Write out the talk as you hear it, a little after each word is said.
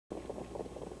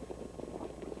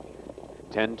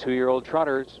10 two-year-old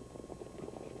trotters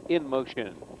in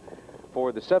motion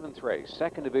for the 7th race,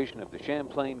 2nd division of the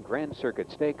Champlain Grand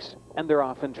Circuit Stakes, and they're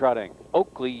off and trotting.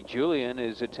 Oakley Julian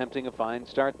is attempting a fine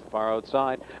start far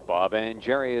outside. Bob and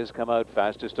Jerry has come out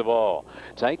fastest of all.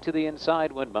 Tight to the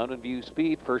inside went Mountain View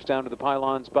Speed. First down to the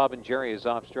pylons, Bob and Jerry is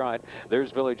off stride.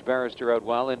 There's Village Barrister out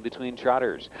well in between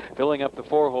trotters. Filling up the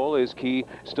 4-hole is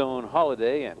Keystone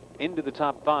Holiday, and into the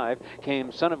top 5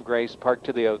 came Son of Grace, parked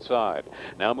to the outside.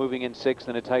 Now moving in 6th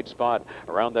in a tight spot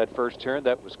around that first turn,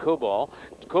 that was Cobalt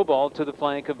to the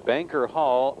flank of Banker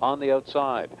Hall on the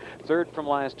outside. 3rd from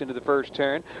last into the first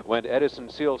turn went Edison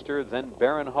Sealster, then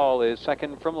Baron Hall is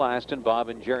 2nd from last, and Bob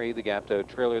and Jerry, the gapped out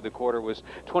trailer. The quarter was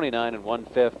 29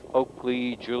 1/5.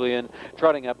 Oakley Julian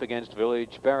trotting up against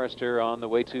Village Barrister on the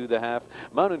way to the half.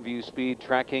 Mountain View Speed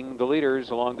tracking the leaders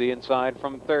along the inside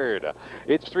from 3rd.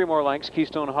 It's 3 more lengths.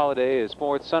 Keystone Holiday is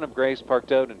 4th. Son of Grace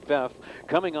parked out in 5th.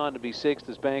 Coming on to be 6th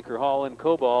is Banker Hall, and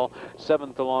Cobalt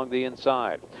 7th along the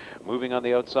inside. Moving on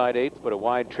the outside 8th, but a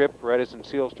wide trip for Edison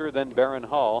Sealster, then Baron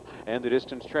Hall, and the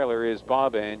distance trailer is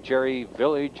Bob and Jerry.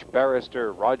 Village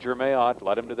Barrister, Roger Mayotte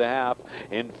led him to the half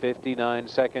in 59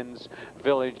 seconds.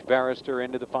 Village Barrister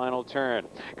into the final turn.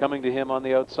 Coming to him on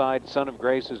the outside, Son of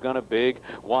Grace has gone a big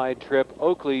wide trip.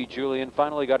 Oakley Julian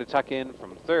finally got a tuck in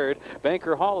from 3rd.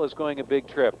 Banker Hall is going a big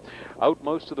trip. Out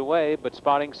most of the way, but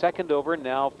spotting 2nd over,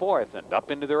 now 4th, and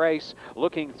up into the race.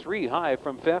 Looking 3 high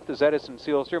from 5th is Edison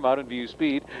Sealster. Mountain View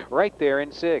Speed right there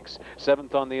in 6th.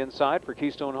 7th on the inside for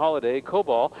Keystone Holiday.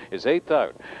 Cobalt is 8th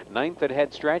out. 9th at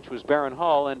head stretch was Baron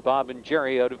Hall, and Bob and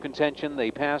Jerry out of contention.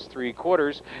 They passed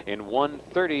 3/4 in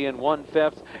 1:30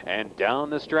 1/5, and down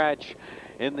the stretch.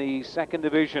 In the 2nd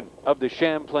division of the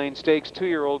Champlain Stakes,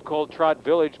 2-year-old colt Trot,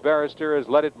 Village Barrister has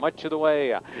led it much of the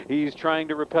way. He's trying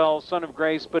to repel Son of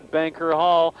Grace, but Banker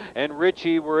Hall and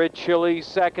Ritchie were a chilly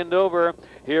 2nd over.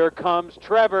 Here comes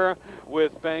Trevor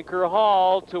with Banker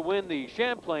Hall to win the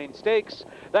Champlain Stakes.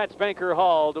 That's Banker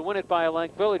Hall to win it by a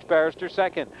length. Village Barrister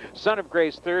 2nd. Son of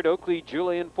Grace 3rd. Oakley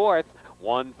Julian 4th.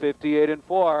 1:58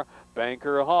 4.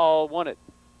 Banker Hall won it.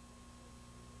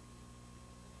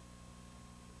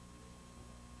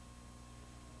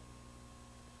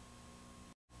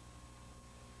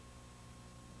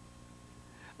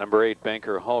 Number 8,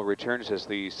 Banker Hall, returns as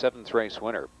the 7th race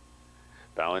winner.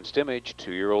 Balanced Image,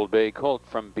 2-year-old bay colt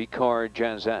from Bicor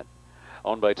Jazette,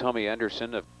 owned by Tommy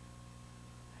Anderson.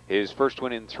 His first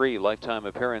win in 3 lifetime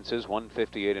appearances.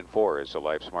 1:58 4 is the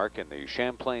life's mark in the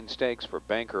Champlain Stakes for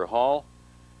Banker Hall.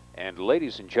 And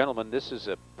ladies and gentlemen, this is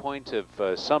a point of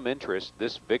some interest,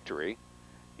 this victory.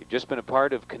 You've just been a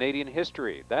part of Canadian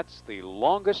history. That's the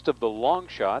longest of the long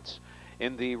shots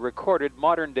in the recorded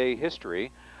modern day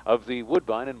history of the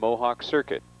Woodbine and Mohawk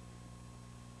circuit.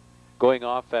 Going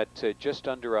off at just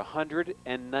under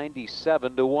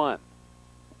 197 to 1.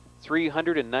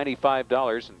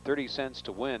 $395.30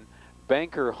 to win.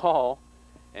 Banker Hall,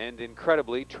 and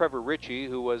incredibly Trevor Ritchie,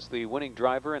 who was the winning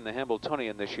driver in the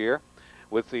Hambletonian this year,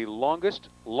 with the longest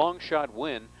long shot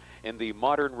win in the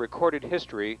modern recorded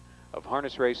history of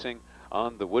harness racing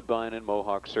on the Woodbine and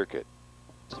Mohawk circuit.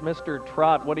 Mr.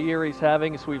 Trot, what a year he's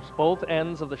having. He sweeps both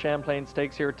ends of the Champlain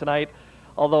Stakes here tonight.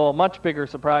 Although a much bigger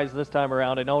surprise this time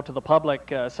around, I know, to the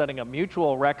public, setting a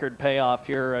mutual record payoff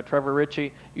here. Trevor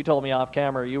Ritchie, you told me off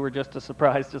camera you were just as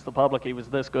surprised as the public he was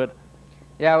this good.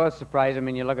 Yeah, I was surprised. I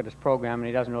mean, you look at his program and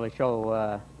he doesn't really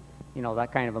show, you know,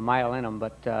 that kind of a mile in him.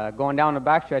 But going down the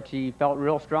backstretch, he felt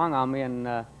real strong on me,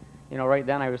 and you know, right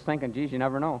then I was thinking, geez, you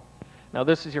never know. Now,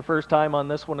 this is your first time on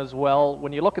this one as well.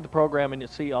 When you look at the program and you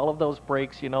see all of those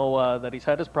breaks, you know that he's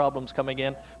had his problems coming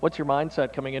in. What's your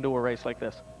mindset coming into a race like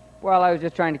this? Well, I was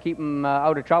just trying to keep him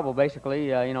out of trouble, basically.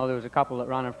 You know, there was a couple that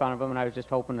ran in front of him, and I was just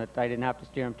hoping that I didn't have to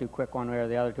steer him too quick one way or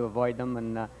the other to avoid them.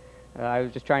 And I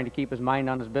was just trying to keep his mind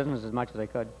on his business as much as I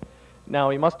could. Now,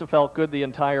 he must have felt good the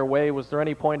entire way. Was there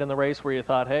any point in the race where you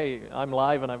thought, hey, I'm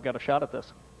live and I've got a shot at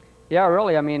this? Yeah,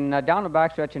 really. I mean, down the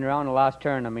backstretch and around the last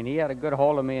turn, I mean, he had a good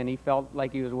hold of me, and he felt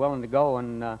like he was willing to go.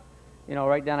 And, you know,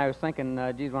 right then I was thinking,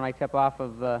 geez, when I tip off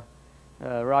of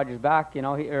Roger's back, you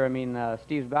know,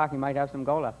 Steve's back, he might have some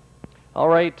go left. All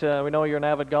right, we know you're an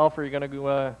avid golfer. You're going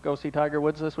to go see Tiger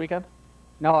Woods this weekend?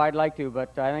 No, I'd like to,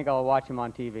 but I think I'll watch him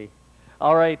on TV.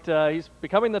 All right, he's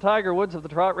becoming the Tiger Woods of the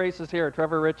trot races here.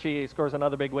 Trevor Ritchie scores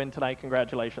another big win tonight.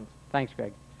 Congratulations. Thanks,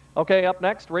 Greg. Okay, up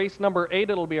next, race number 8.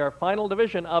 It'll be our final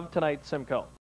division of tonight's Simcoe.